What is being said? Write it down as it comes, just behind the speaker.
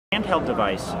Handheld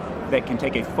device that can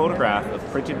take a photograph of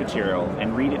printed material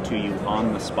and read it to you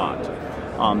on the spot.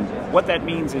 What that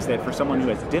means is that for someone who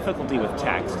has difficulty with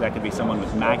text, that could be someone with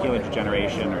macular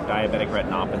degeneration or diabetic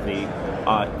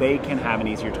retinopathy, they can have an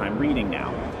easier time reading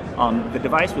now. The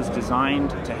device was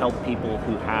designed to help people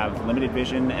who have limited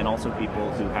vision and also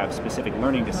people who have specific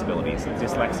learning disabilities,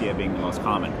 dyslexia being the most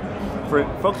common. For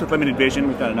folks with limited vision,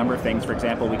 we've done a number of things. For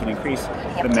example, we can increase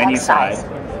the menu size.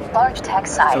 Large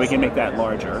text size. So we can make that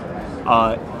larger.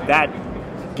 That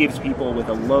gives people with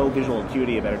a low visual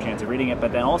acuity a better chance of reading it,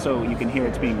 but then also you can hear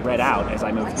it's being read out as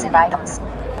I move through. Items.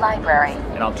 Library.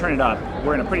 And I'll turn it up.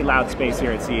 We're in a pretty loud space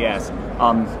here at CES.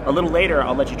 A little later,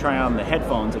 I'll let you try on the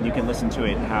headphones and you can listen to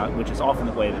it, which is often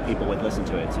the way that people would listen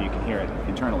to it, so you can hear it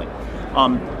internally.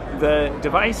 The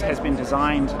device has been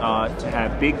designed to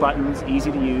have big buttons,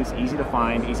 easy to use, easy to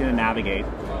find, easy to navigate.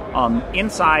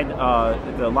 Inside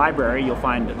the library, you'll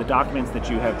find the documents that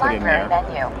you have put in there.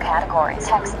 Menu, categories,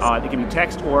 text. It can be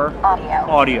text or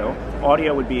Audio.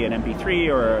 Audio would be an MP3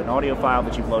 or an audio file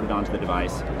that you've loaded onto the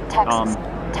device.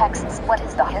 Texts. What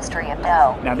is the history of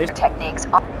no? Now this techniques.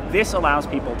 This allows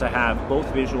people to have both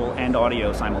visual and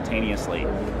audio simultaneously.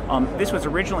 This was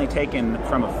originally taken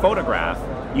from a photograph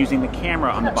using the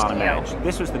camera on the bottom edge.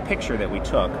 This was the picture that we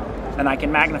took, and I can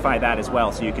magnify that as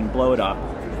well, so you can blow it up.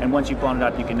 And once you've blown it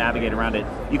up, you can navigate around it.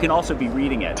 You can also be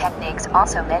reading it. Techniques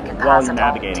also make it while possible you're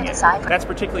navigating to it. decipher. That's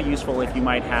particularly useful if you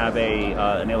might have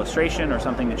an illustration or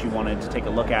something that you wanted to take a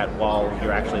look at while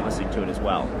you're actually listening to it as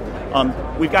well.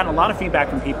 We've gotten a lot of feedback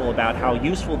from people about how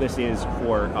useful this is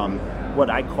for what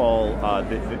I call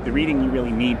the reading you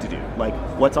really need to do, like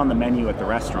what's on the menu at the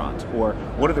restaurant, or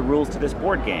what are the rules to this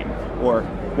board game, or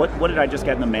what did I just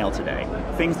get in the mail today?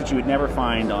 Things that you would never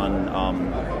find on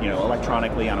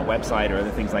electronically on a website or other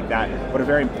things like that, but are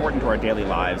very important to our daily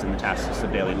lives and the tasks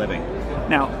of daily living.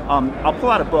 Now, I'll pull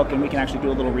out a book and we can actually do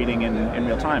a little reading in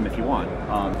real time if you want.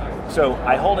 So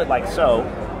I hold it like so,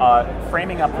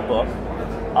 framing up the book,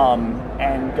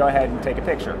 and go ahead and take a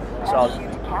picture. So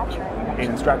it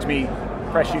instructs me,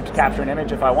 press shoot to capture an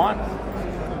image if I want.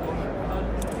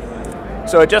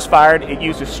 So it just fired. It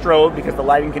used a strobe because the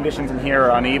lighting conditions in here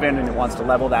are uneven and it wants to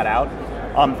level that out.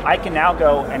 I can now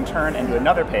go and turn into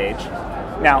another page.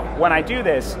 Now, when I do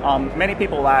this, many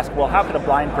people will ask, well, how could a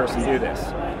blind person do this?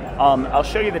 I'll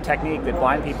show you the technique that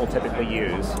blind people typically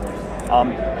use.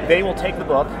 They will take the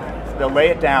book, they'll lay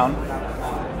it down,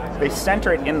 they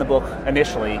center it in the book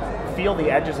initially, feel the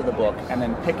edges of the book, and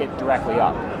then pick it directly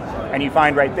up. And you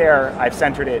find right there, I've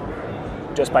centered it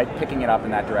just by picking it up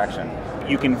in that direction.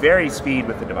 You can vary speed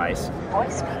with the device.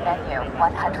 Voice speed menu,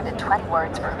 120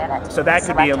 words per minute. So that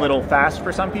could be a little fast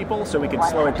for some people, so we can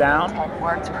slow it down. 10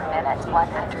 words per minute,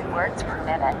 100 words per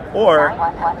minute. Or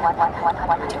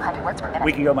 200 words per minute.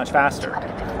 We can go much faster.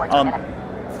 250 words per minute.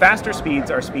 Faster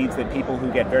speeds are speeds that people who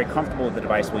get very comfortable with the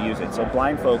device will use it. So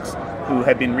blind folks who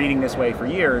have been reading this way for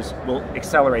years will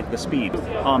accelerate the speed.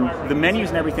 The menus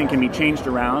and everything can be changed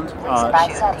around.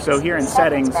 So here in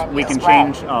settings, we can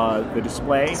change the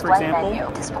display, for example.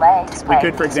 We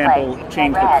could, for example,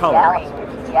 change the color.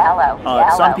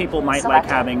 Some people might like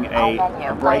having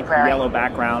a bright yellow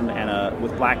background and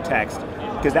with black text,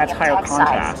 because that's higher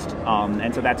contrast,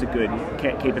 and so that's a good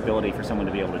capability for someone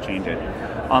to be able to change it.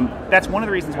 That's one of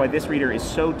the reasons why this reader is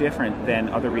so different than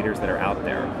other readers that are out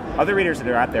there. Other readers that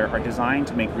are out there are designed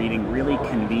to make reading really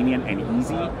convenient and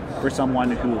easy for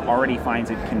someone who already finds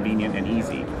it convenient and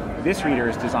easy. This reader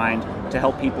is designed to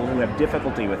help people who have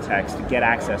difficulty with text to get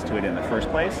access to it in the first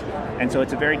place, and so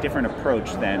it's a very different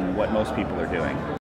approach than what most people are doing.